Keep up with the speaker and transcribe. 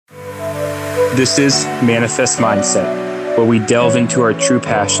This is Manifest Mindset, where we delve into our true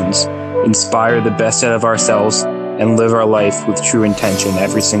passions, inspire the best out of ourselves, and live our life with true intention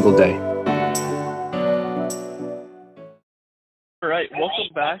every single day. All right,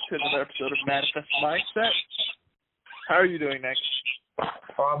 welcome back to another episode of Manifest Mindset. How are you doing, Nick?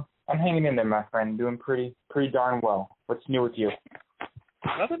 Bob, I'm hanging in there, my friend. Doing pretty darn well. What's new with you?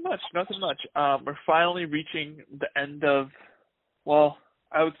 Nothing much. We're finally reaching the end of, well,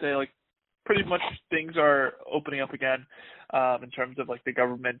 I would say pretty much things are opening up again in terms of the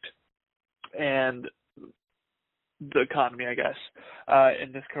government and the economy, I guess,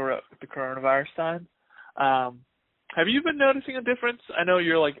 in this the coronavirus time. Have you been noticing a difference? I know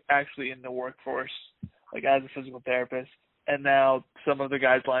you're actually in the workforce, as a physical therapist, and now some of the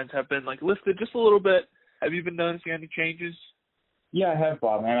guidelines have been lifted just a little bit. Have you been noticing any changes? Yeah, I have,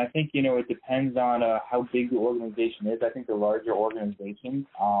 Bob, and I think, it depends on how big the organization is. I think the larger organizations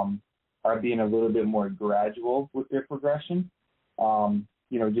are being a little bit more gradual with their progression,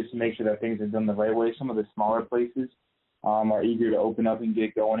 just to make sure that things are done the right way. Some of the smaller places are eager to open up and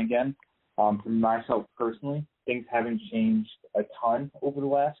get going again. For myself personally, things haven't changed a ton over the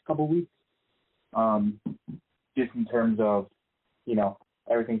last couple of weeks, just in terms of,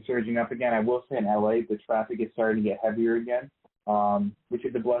 everything surging up again. I will say in LA, the traffic is starting to get heavier again, which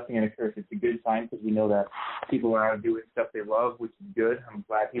is a blessing and a curse. It's a good sign because we know that people are out doing stuff they love, which is good. I'm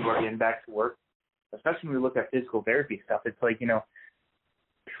glad people are getting back to work, especially when we look at physical therapy stuff. It's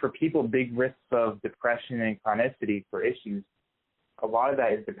for people, big risks of depression and chronicity for issues, a lot of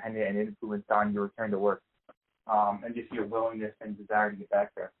that is dependent and influenced on your return to work, and just your willingness and desire to get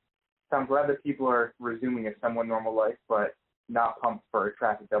back there. So I'm glad that people are resuming a somewhat normal life, but not pumped for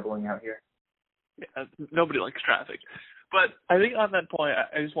traffic doubling out here. Yeah, nobody likes traffic. But I think on that point,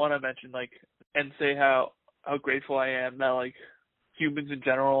 I just want to mention, and say how grateful I am that, humans in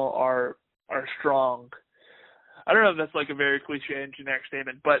general are strong. I don't know if that's, a very cliche and generic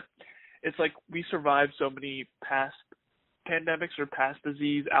statement, but it's we survived so many past pandemics or past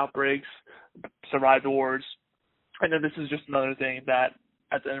disease outbreaks, survived wars, and then this is just another thing that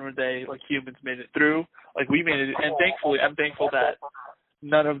at the end of the day, humans made it through. We made it, and thankfully, I'm thankful that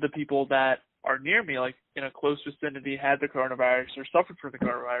none of the people that are near me, in a close vicinity, had the coronavirus or suffered from the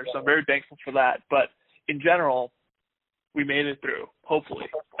coronavirus. So I'm very thankful for that. But in general, we made it through, hopefully,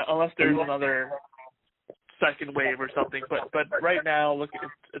 unless there's another second wave or something. But right now,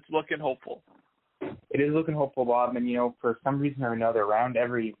 it's looking hopeful. It is looking hopeful, Bob. And, for some reason or another, around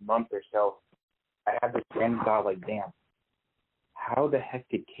every month or so, I have this random thought damn, how the heck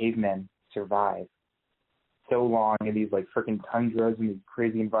did cavemen survive so long in these freaking tundras and these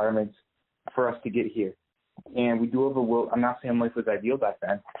crazy environments for us to get here? And we do have a will. I'm not saying life was ideal back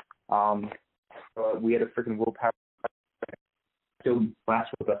then, but we had a freaking willpower still last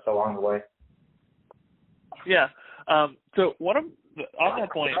with us along the way. Yeah. So on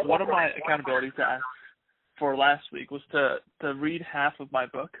that point, one of my accountability tasks for last week was to read half of my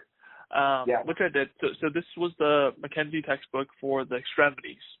book, which I did. So this was the Mackenzie textbook for the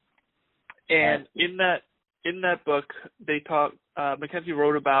extremities, and in that book they Mackenzie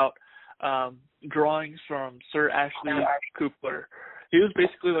wrote about drawings from Sir Ashley Cooper. He was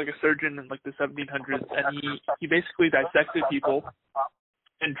basically a surgeon in the 1700s, and he basically dissected people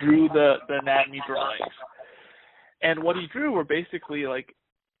and drew the anatomy drawings. And what he drew were basically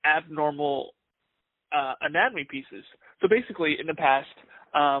abnormal anatomy pieces. So basically, in the past,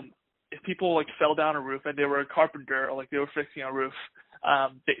 if people fell down a roof and they were a carpenter or they were fixing a roof,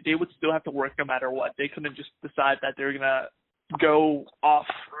 they would still have to work no matter what. They couldn't just decide that they were gonna go off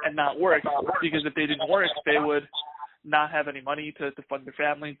and not work, because if they didn't work, they would not have any money to fund their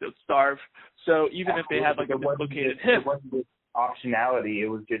families. They would starve. So even if they had a dislocated hip, it wasn't just optionality. It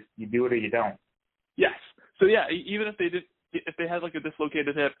was just you do it or you don't. Yes. So yeah, even if they had a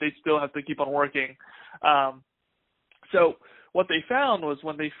dislocated hip, they'd still have to keep on working. So what they found was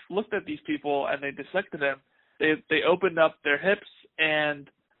when they looked at these people and they dissected them, they opened up their hips, and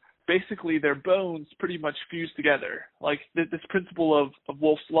basically their bones pretty much fused together. This principle of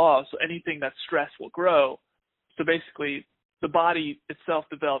Wolff's Law, so anything that's stressed will grow. So basically the body itself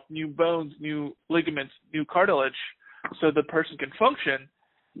developed new bones, new ligaments, new cartilage, so the person can function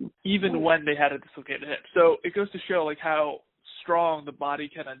even when they had a dislocated hip. So it goes to show how strong the body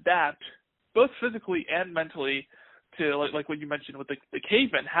can adapt, both physically and mentally, to like what you mentioned with the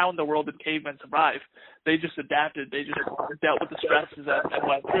cavemen. How in the world did cavemen survive? They just adapted. They just dealt with the stresses and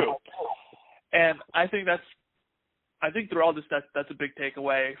went through. And I think through all this, that's a big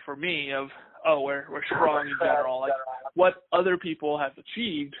takeaway for me of, we're strong in general. What other people have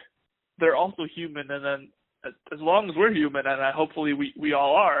achieved, they're also human. And then as long as we're human, and hopefully we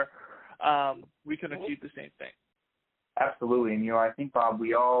all are, we can achieve the same thing. Absolutely. And, I think, Bob,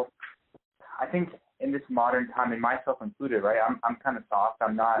 I think in this modern time, and myself included, right, I'm kind of soft.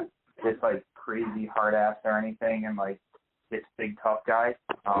 I'm not this, crazy hard ass or anything and, this big tough guy.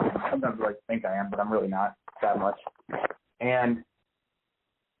 Sometimes I think I am, but I'm really not that much. And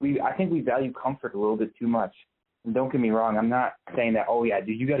I think we value comfort a little bit too much. And don't get me wrong, I'm not saying that, oh, yeah,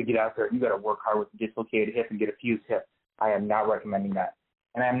 dude, you got to get out there, you got to work hard with a dislocated hip and get a fused hip. I am not recommending that.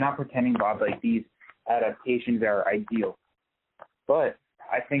 And I'm not pretending, Bob, these adaptations are ideal. But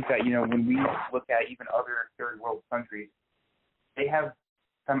I think that, when we look at even other third world countries, they have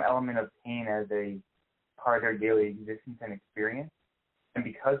some element of pain as a part of their daily existence and experience. And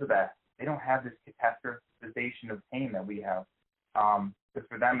because of that, they don't have this catastrophization of pain that we have. Because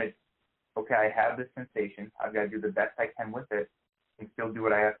for them, it's, okay, I have this sensation. I've got to do the best I can with it and still do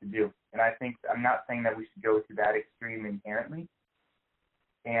what I have to do. And I think, I'm not saying that we should go to that extreme inherently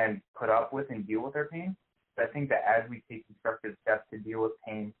and put up with and deal with our pain. But I think that as we take constructive steps to deal with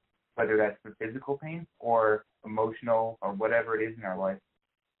pain, whether that's the physical pain or emotional or whatever it is in our life,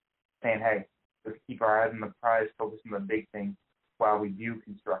 saying, hey, let's keep our eyes on the prize, focus on the big things while we do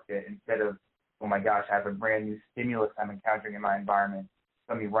construct it, instead of, oh my gosh, I have a brand new stimulus I'm encountering in my environment,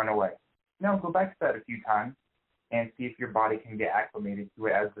 let me run away. No, go back to that a few times and see if your body can get acclimated to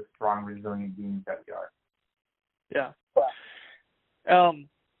it as the strong, resilient beings that we are. Yeah.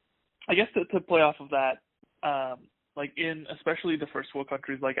 I guess to play off of that, in especially the first world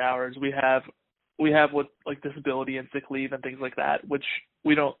countries like ours, we have what disability and sick leave and things like that, which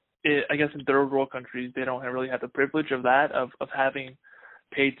we don't. I guess in third world countries they don't really have the privilege of that, of having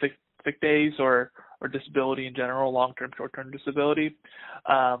paid sick days or disability in general, long-term, short-term disability.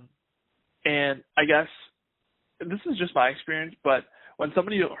 And I guess this is just my experience, but when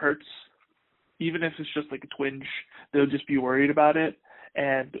somebody hurts, even if it's just a twinge, they'll just be worried about it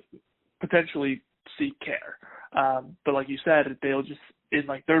and potentially seek care. But like you said, they'll just, in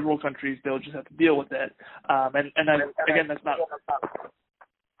third world countries, they'll just have to deal with it. Again, that's not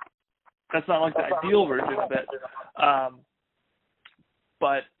the ideal version of it.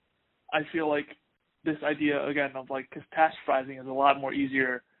 But I feel like this idea, again, of catastrophizing is a lot more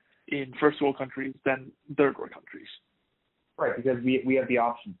easier in first world countries than third world countries. Right, because we have the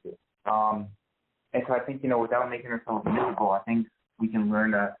option to. And so I think, without making ourselves miserable, I think we can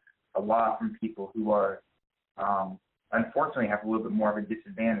learn a lot from people who are, unfortunately, have a little bit more of a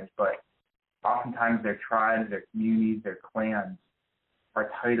disadvantage, but oftentimes their tribes, their communities, their clans are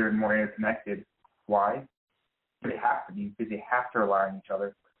tighter and more interconnected. Why? They have to be, because they have to rely on each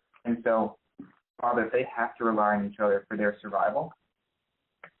other. And so, Father, if they have to rely on each other for their survival,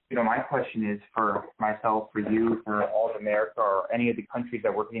 my question is for myself, for you, for all of America, or any of the countries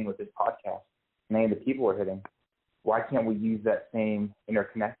that we're hitting with this podcast, and any of the people we're hitting, why can't we use that same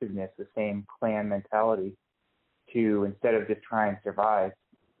interconnectedness, the same clan mentality to, instead of just try and survive,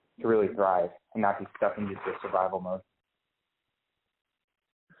 to really thrive and not be stuck in just a survival mode?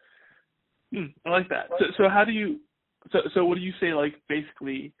 I like that. So how do you, so what do you say,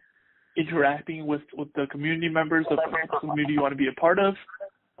 basically interacting with the community members of the community you want to be a part of?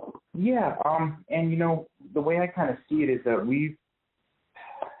 Yeah, and the way I kind of see it is that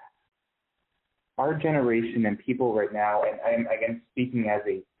our generation and people right now, and I'm again speaking as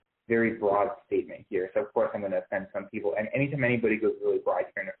a very broad statement here, so of course I'm going to offend some people, and anytime anybody goes really broad,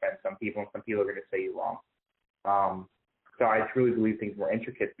 you're going to offend some people, and some people are going to say you're wrong. So I truly believe things more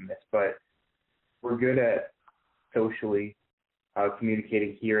intricate than this, but we're good at socially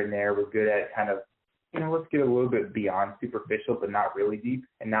communicating here and there. We're good at kind of, let's get a little bit beyond superficial, but not really deep,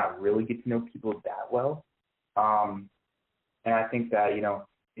 and not really get to know people that well. And I think that,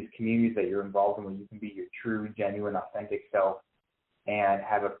 these communities that you're involved in, where you can be your true, genuine, authentic self and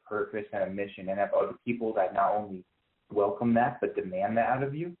have a purpose and a mission, and have other people that not only welcome that, but demand that out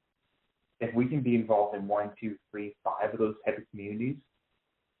of you. If we can be involved in 1, 2, 3, 5 of those type of communities,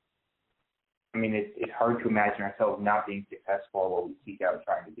 I mean, it's hard to imagine ourselves not being successful at what we seek out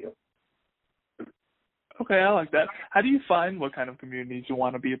trying to do. Okay, I like that. How do you find what kind of communities you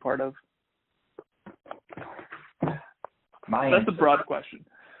want to be a part of? That's a broad question.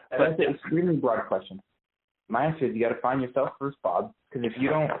 That's an extremely broad question. My answer is you got to find yourself first, Bob, because I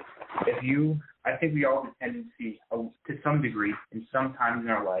think we all have a tendency, to some degree, in some times in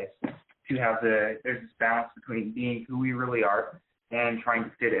our lives, to have there's this balance between being who we really are and trying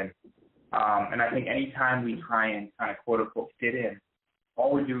to fit in. And I think anytime we try and kind of quote-unquote fit in,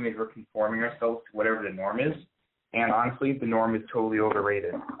 all we're doing is we're conforming ourselves to whatever the norm is. And honestly, the norm is totally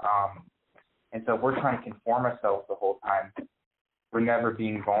overrated. And so if we're trying to conform ourselves the whole time, we're never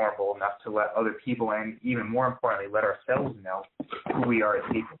being vulnerable enough to let other people, and even more importantly, let ourselves know who we are as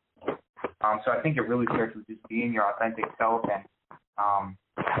people. So I think it really starts with just being your authentic self and,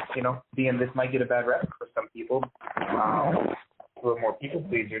 this might get a bad rep for some people who are more people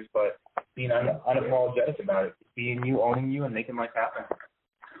pleasers, but being unapologetic about it, just being you, owning you, and making life happen.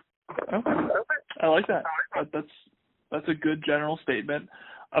 Okay. I like that. That's a good general statement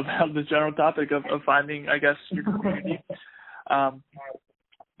about the general topic of finding, I guess, your community.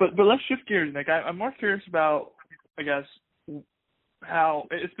 But let's shift gears, Nick. I'm more curious about, I guess, how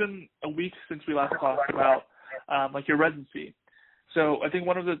it's been a week since we last talked about your residency. So I think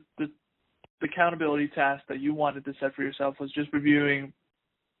one of the accountability tasks that you wanted to set for yourself was just reviewing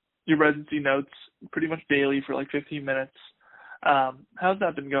your residency notes pretty much daily for 15 minutes. How's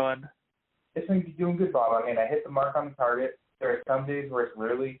that been going? It's been doing good, Bob. I mean, I hit the mark on the target. There are some days where it's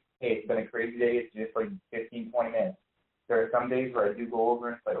literally, hey, it's been a crazy day. It's just 15, 20 minutes. There are some days where I do go over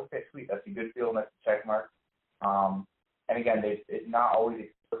and it's okay, sweet, that's a good feel, and that's a check mark. And again, it's not always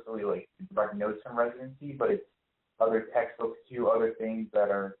explicitly direct notes from residency, but it's other textbooks too, other things that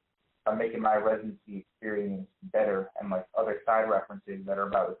are making my residency experience better, and other side references that are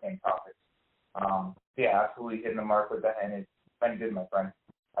about the same topics. Yeah, absolutely hitting the mark with that, and it's been good, my friend.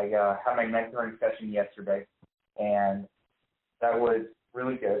 I had my mentoring session yesterday, and that was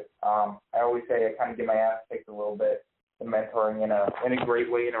really good. I always say I kind of get my ass kicked a little bit in mentoring in a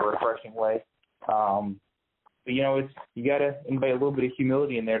great way, in a refreshing way. But you gotta invite a little bit of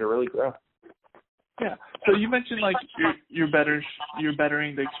humility in there to really grow. Yeah. So you mentioned you're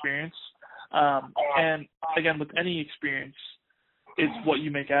bettering the experience, and again, with any experience, it's what you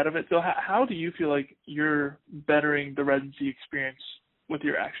make out of it. So how do you feel like you're bettering the residency experience with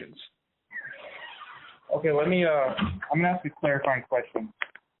your actions? Okay, I'm gonna ask a clarifying question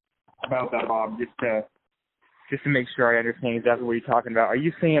about that, Bob, just to make sure I understand exactly what you're talking about. Are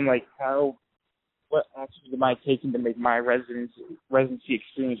you saying what actions am I taking to make my residency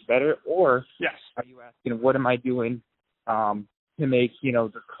experience better, or yes, are you asking what am I doing to make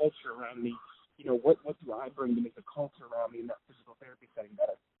the culture around me? What do I bring to make the culture around me in that physical therapy setting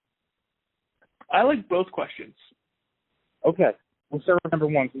better? I like both questions. Okay, we'll start with number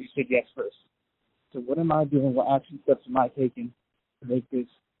one because you said yes first. So what am I doing? What action steps am I taking to make this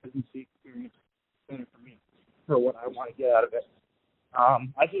residency experience better for me, for what I want to get out of it?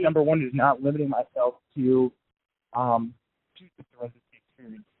 I think number one is not limiting myself to just the residency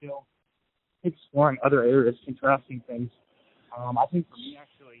experience. Still exploring other areas, contrasting things. I think for me,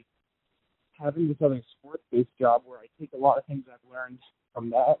 actually, having this other sports-based job where I take a lot of things I've learned from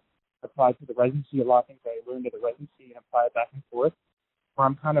that, apply to the residency, a lot of things I learned at the residency, and apply it back and forth, where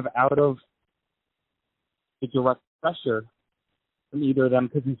I'm kind of out of the direct pressure from either of them,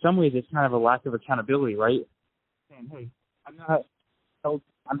 because in some ways it's kind of a lack of accountability, right? Saying, hey,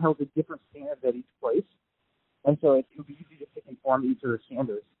 I'm held to different standards at each place, and so it would be easy to conform each of the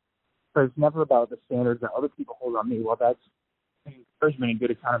standards. So it's never about the standards that other people hold on me. Well, that's an encouragement and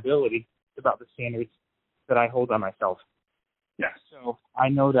good accountability. It's about the standards that I hold on myself. Yeah. So I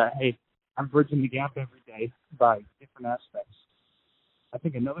know that, hey, I'm bridging the gap every day by different aspects. I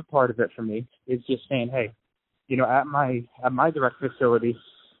think another part of it for me is just saying, hey, at my direct facility,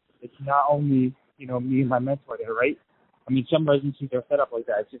 it's not only, me and my mentor there, right? I mean, some residencies are set up like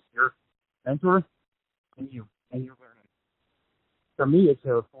that. It's just your mentor and you're learning. For me, it's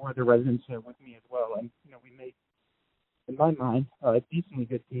four other residents here with me as well. And, we make, in my mind, a decently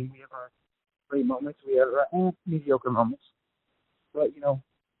good team. We have our great moments. We have our mediocre moments. But,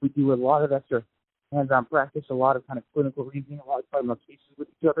 we do a lot of extra hands-on practice, a lot of kind of clinical reasoning, a lot of talking about cases with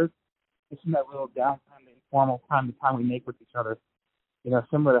each other. It's in that little downtime, the informal time we make with each other.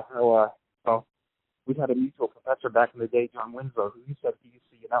 Similar to how, we had a mutual professor back in the day, John Winslow, who said he used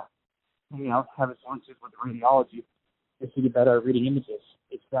to, hang out, have his lunches with radiology just to get better at reading images.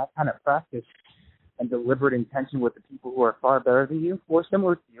 It's that kind of practice and deliberate intention with the people who are far better than you or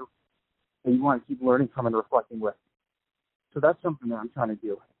similar to you that you want to keep learning from and reflecting with. So that's something that I'm trying to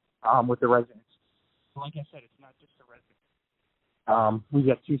do with the residents. So like I said, it's not just the residents. We've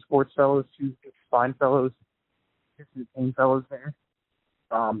got 2 sports fellows, 2 spine fellows, 2 pain fellows there.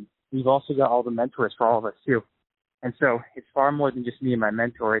 We've also got all the mentors for all of us, too. And so it's far more than just me and my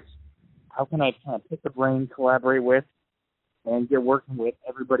mentor. It's how can I kind of pick the brain, collaborate with, and get working with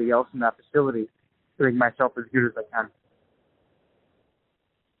everybody else in that facility to make myself as good as I can.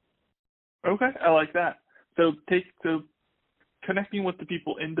 Okay, I like that. So connecting with the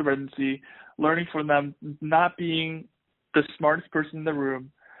people in the residency, learning from them, not being the smartest person in the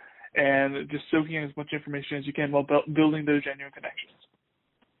room, and just soaking in as much information as you can while building those genuine connections.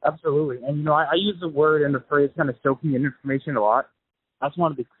 Absolutely. And, I use the word and the phrase kind of soaking in information a lot. I just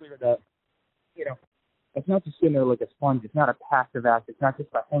want to be clear that, it's not just sitting there like a sponge. It's not a passive act. It's not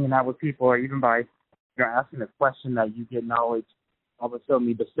just by hanging out with people or even by asking a question that you get knowledge all of a sudden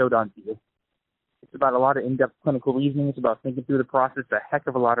be bestowed onto you. It's about a lot of in-depth clinical reasoning. It's about thinking through the process, a heck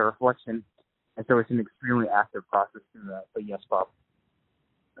of a lot of reflection. And so it's an extremely active process through that. But yes, Bob.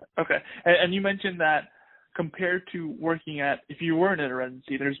 Okay. And you mentioned that compared to working if you were in a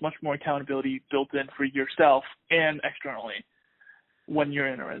residency, there's much more accountability built in for yourself and externally when you're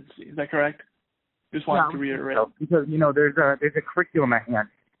in a residency. Is that correct? Just wanted to reiterate. Because, there's a curriculum at hand.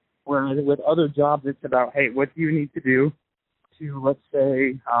 Whereas with other jobs, it's about, hey, what do you need to do to, let's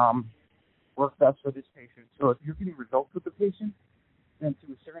say, work best for this patient. So if you're getting results with the patient, then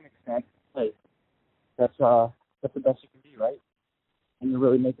to a certain extent, hey, that's the best you can be, right? And you're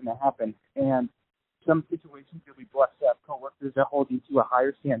really making that happen. And some situations you'll be blessed to have coworkers that hold you to a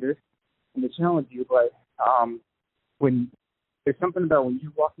higher standard and to challenge you. But when there's something about when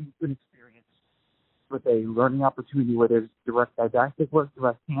you walk into an experience with a learning opportunity where there's direct didactic work,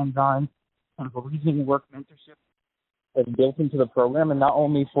 direct hands-on, clinical reasoning work, mentorship that's built into the program, and not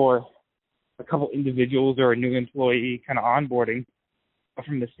only for a couple individuals or a new employee kind of onboarding, but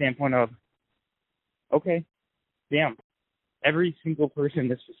from the standpoint of, okay, damn, every single person in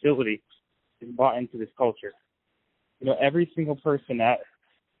this facility is bought into this culture. Every single person at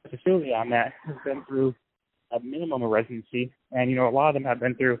the facility I'm at has been through a minimum of residency, and, a lot of them have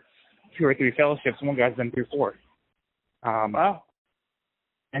been through 2 or 3 fellowships. One guy's been through 4. Wow.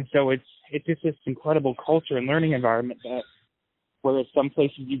 And so it's just this incredible culture and learning environment that, whereas some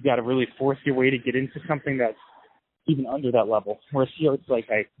places you've got to really force your way to get into something that's even under that level. Whereas here it's like,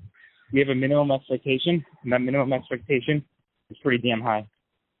 we have a minimum expectation, and that minimum expectation is pretty damn high.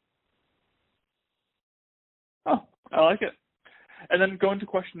 Oh, I like it. And then going to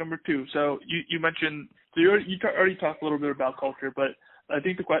question number 2. So you mentioned, you already talked a little bit about culture, but I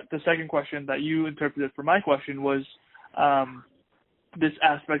think the second question that you interpreted for my question was this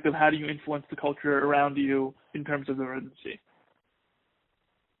aspect of how do you influence the culture around you in terms of the residency.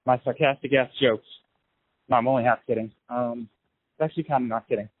 My sarcastic-ass jokes. No, I'm only half kidding. It's actually kind of not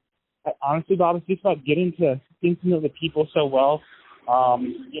kidding. Honestly, Bob, it's just about getting to know the people so well.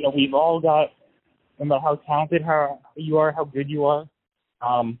 We've all got, no matter how talented you are, how good you are,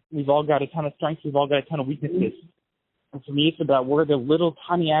 we've all got a ton of strengths. We've all got a ton of weaknesses. And for me, it's about what are the little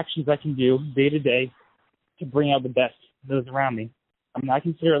tiny actions I can do day to day to bring out the best of those around me. I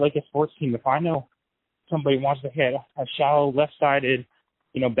consider it like a sports team. If I know somebody wants to hit a shallow left-sided,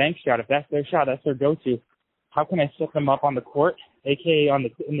 bank shot, if that's their shot, that's their go-to, how can I set them up on the court, aka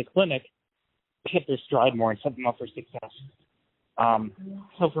in the clinic, to hit their stride more and set them up for success?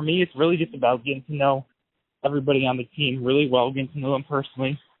 So for me, it's really just about getting to know everybody on the team really well, getting to know them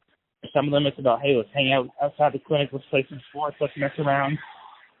personally. For some of them, it's about, hey, let's hang out outside the clinic, let's play some sports, let's mess around,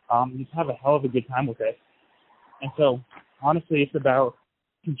 just have a hell of a good time with it. And so, honestly, it's about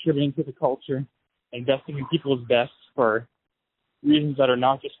contributing to the culture, investing in people's best for reasons that are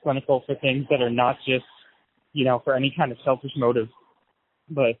not just clinical, for things that are not just, for any kind of selfish motive.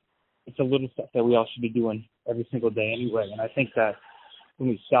 But it's a little stuff that we all should be doing every single day anyway. And I think that when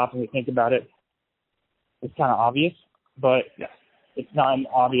we stop and we think about it, it's kind of obvious, but it's not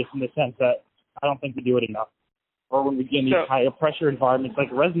obvious in the sense that I don't think we do it enough. Or when we get in these higher pressure environments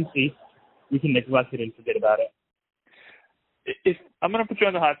like a residency, we can neglect it and forget about it. If I'm going to put you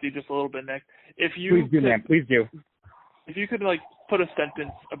on the hot seat just a little bit, Nick. Please do, man. Please do. If you could put a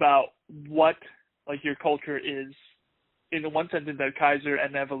sentence about what your culture is in the one sentence at Kaiser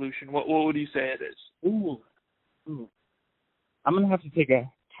and Evolution, what would you say it is? Ooh. I'm going to have to take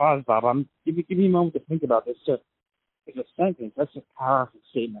a pause, Bob. Give me a moment to think about this. So, it's a sentence. That's a powerful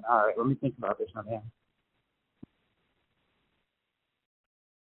statement. All right, let me think about this, my man.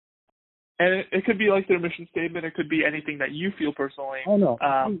 And it could be their mission statement. It could be anything that you feel personally. Oh, no.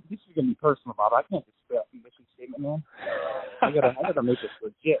 This is going to be personal, Bob. I can't just spit out the mission statement, man. I gotta make this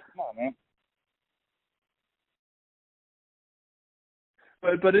legit. Come on, man.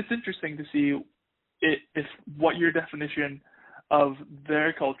 But it's interesting to see if what your definition of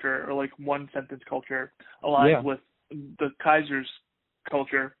their culture or one sentence culture aligns with the Kaiser's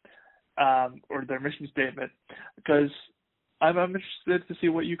culture or their mission statement, because I'm interested to see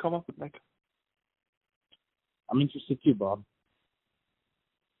what you come up with, Nick. I'm interested too, Bob.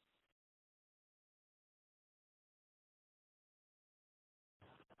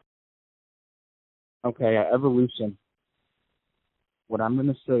 Okay, Evolution. What I'm going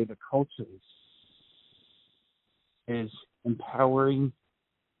to say the culture is empowering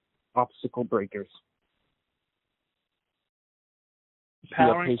obstacle breakers.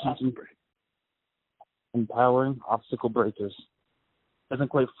 Empowering obstacle breakers. Doesn't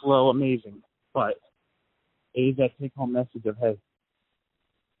quite flow amazing, but is that take-home message of, hey,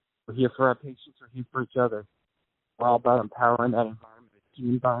 we're here for our patients, we're here for each other. We're all about empowering that environment, a team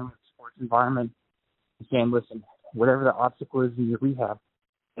environment, a sports environment, and saying, listen, whatever the obstacle is in your rehab,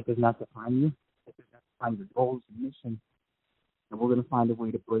 it does not define you. It does not define your goals and mission. And we're going to find a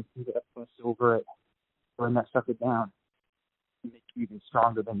way to break through that, bust over it, burn that sucker down, and make you even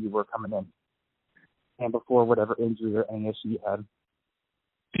stronger than you were coming in. And before whatever injury or any issue you had.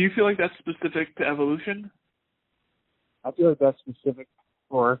 Do you feel like that's specific to evolution? I feel like that's specific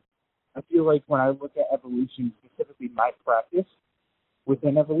I feel like when I look at evolution, specifically my practice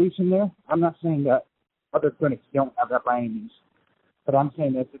within evolution there, I'm not saying that other clinics don't have that by any means, but I'm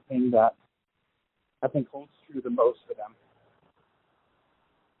saying that's the thing that I think holds true the most for them.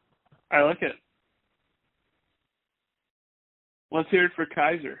 I like it. Let's hear it for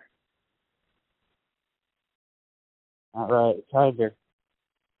Kaiser. All right, Kaiser.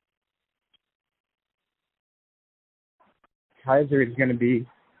 Kaiser is going to be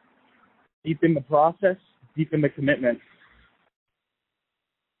deep in the process, deep in the commitment.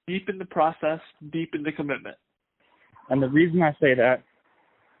 Deep in the process, deep in the commitment. And the reason I say that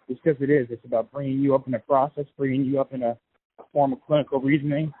is because it is. It's about bringing you up in a process, bringing you up in a form of clinical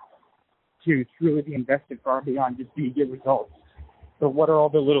reasoning to truly be invested far beyond just the get results. So what are all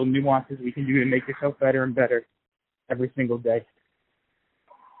the little nuances we can do to make yourself better and better every single day?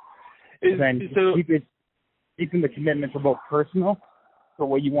 And then keep in the commitment for both personal, for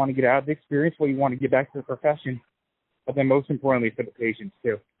what you want to get out of the experience, what you want to get back to the profession, but then most importantly for the patients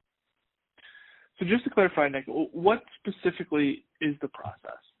too. So just to clarify, Nick, what specifically is the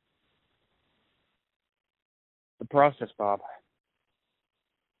process? The process, Bob,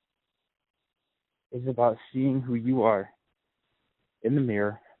 is about seeing who you are in the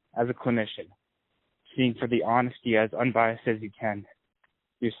mirror as a clinician, seeing for the honesty as unbiased as you can,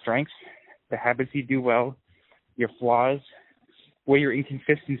 your strengths, the habits you do well, your flaws, where your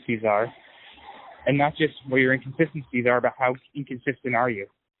inconsistencies are, and not just where your inconsistencies are, but how inconsistent are you?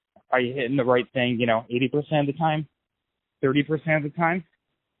 Are you hitting the right thing, 80% of the time, 30% of the time?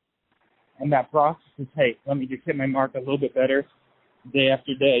 And that process is, hey, let me just hit my mark a little bit better day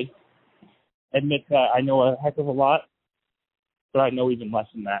after day. Admit that I know a heck of a lot, but I know even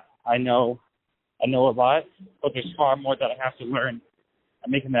less than that. I know a lot, but there's far more that I have to learn.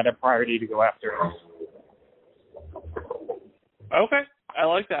 I'm making that a priority to go after. Okay, I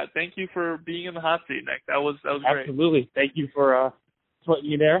like that. Thank you for being in the hot seat, Nick. That was great. Absolutely. Thank you for putting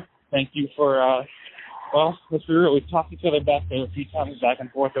me there. Thank you for, let's be real. We've talked each other back there a few times back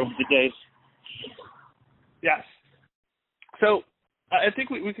and forth over the days. Yes. So I think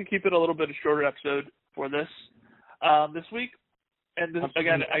we can keep it a little bit of shorter episode for this week. And this,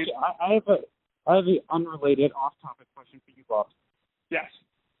 again, I have an unrelated off-topic question for you, Bob. Yes.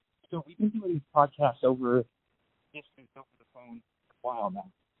 So we've been doing this podcast over distance over the phone for a while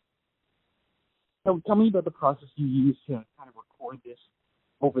now. So tell me about the process you use to kind of record this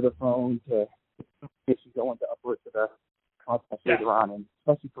over the phone to go into upload to the podcast later on, and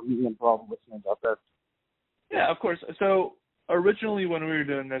especially for me and for all the listeners out there. Yeah, of course. So originally when we were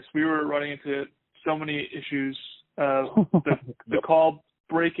doing this, we were running into so many issues. The call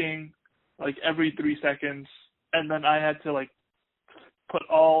breaking like every 3 seconds, and then I had to put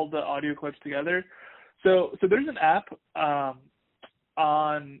all the audio clips together. So there's an app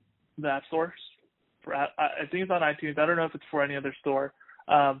on the App Store. I think it's on iTunes. I don't know if it's for any other store,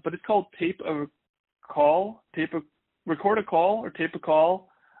 but it's called Record a Call or Tape a Call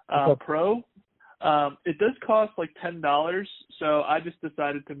Pro. It does cost like $10, so I just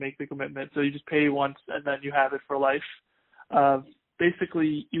decided to make the commitment. So you just pay once and then you have it for life.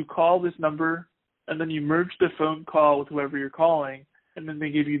 Basically, you call this number and then you merge the phone call with whoever you're calling, and then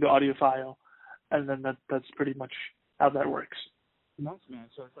they give you the audio file, and then that's pretty much how that works. Nice, man.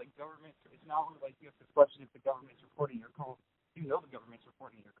 So it's like government. It's not only like you have to question if the government's reporting your call. You know the government's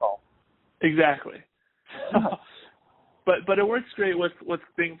reporting your call. Exactly. But it works great with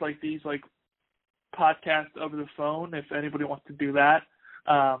things like these, like podcasts over the phone, if anybody wants to do that.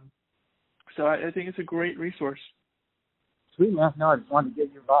 So I think it's a great resource. Sweet, man. No, I just wanted to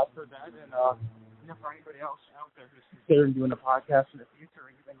get your thoughts for that, and for anybody else out there who's considering doing a podcast in the future,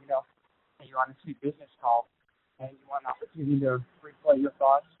 or even you're on a sweet business call and you want an opportunity to replay your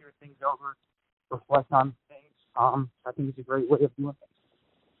thoughts, hear things over, reflect on things. I think it's a great way of doing things.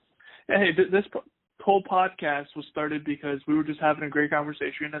 Hey, this whole podcast was started because we were just having a great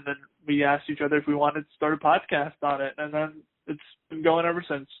conversation, and then we asked each other if we wanted to start a podcast on it, and then it's been going ever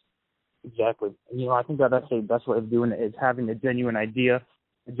since. Exactly. I think that's the best way of doing it, is having a genuine idea,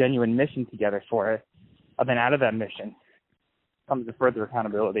 a genuine mission together for it, and then out of that mission comes the further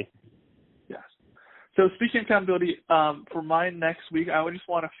accountability. Yes. So speaking of accountability, for my next week, I would just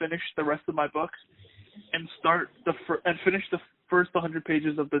want to finish the rest of my books and finish the first 100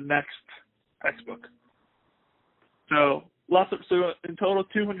 pages of the next textbook. So in total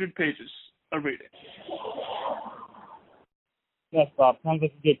 200 pages of reading. Yes, Bob. Sounds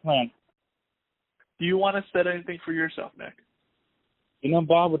like a good plan. Do you want to set anything for yourself, Nick? You know,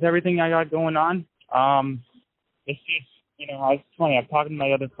 Bob, with everything I got going on, it's just, it's funny. I'm talking to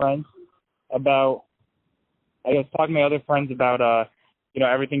my other friends about,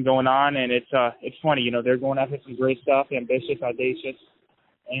 everything going on, and it's funny. They're going after some great stuff, ambitious, audacious,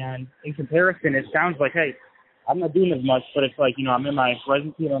 and in comparison, it sounds like, hey, I'm not doing as much, but it's like, I'm in my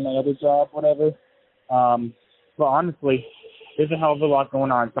residency and on my other job, whatever. But honestly, there's a hell of a lot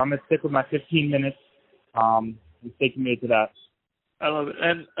going on, so I'm gonna stick with my 15 minutes. And stay committed to that. I love it.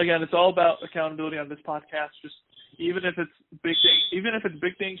 And again, it's all about accountability on this podcast. Just even if it's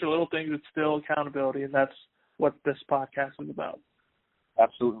big things or little things, it's still accountability, and that's what this podcast is about.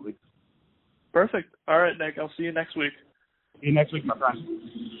 Absolutely. Perfect. All right, Nick. I'll see you next week. See you next week, my friend.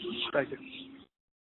 Thank you.